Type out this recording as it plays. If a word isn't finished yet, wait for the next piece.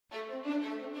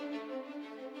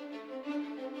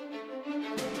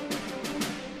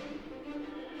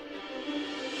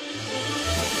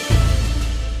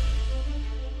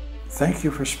Thank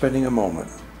you for spending a moment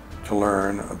to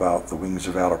learn about the Wings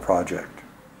of Valor project.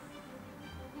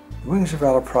 The Wings of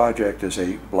Valor project is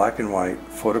a black and white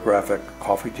photographic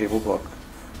coffee table book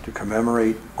to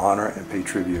commemorate, honor, and pay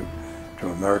tribute to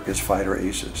America's fighter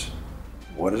aces.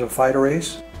 What is a fighter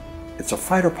ace? It's a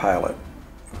fighter pilot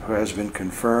who has been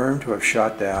confirmed to have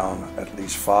shot down at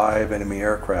least 5 enemy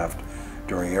aircraft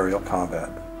during aerial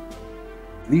combat.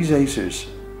 These aces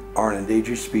are an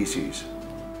endangered species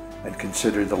and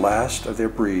considered the last of their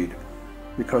breed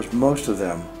because most of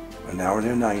them are now in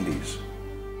their 90s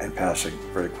and passing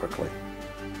very quickly.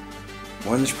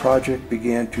 When this project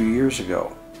began 2 years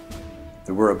ago,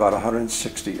 there were about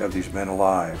 160 of these men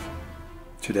alive.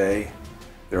 Today,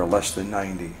 there are less than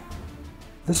 90.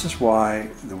 This is why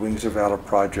the Wings of Valor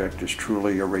project is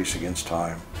truly a race against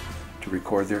time to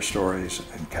record their stories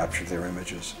and capture their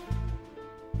images.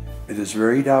 It is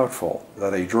very doubtful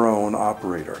that a drone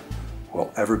operator will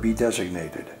ever be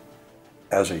designated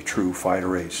as a true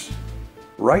fighter ace.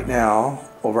 Right now,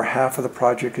 over half of the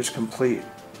project is complete,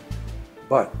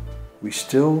 but we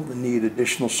still need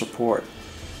additional support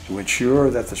to ensure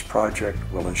that this project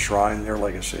will enshrine their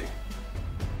legacy.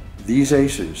 These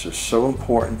aces are so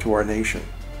important to our nation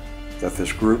that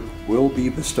this group will be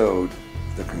bestowed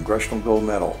the Congressional Gold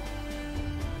Medal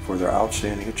for their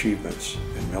outstanding achievements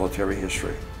in military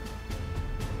history.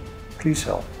 Please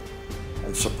help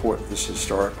and support this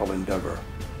historical endeavor.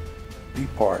 Be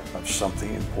part of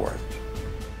something important.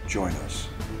 Join us.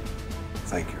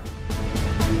 Thank you.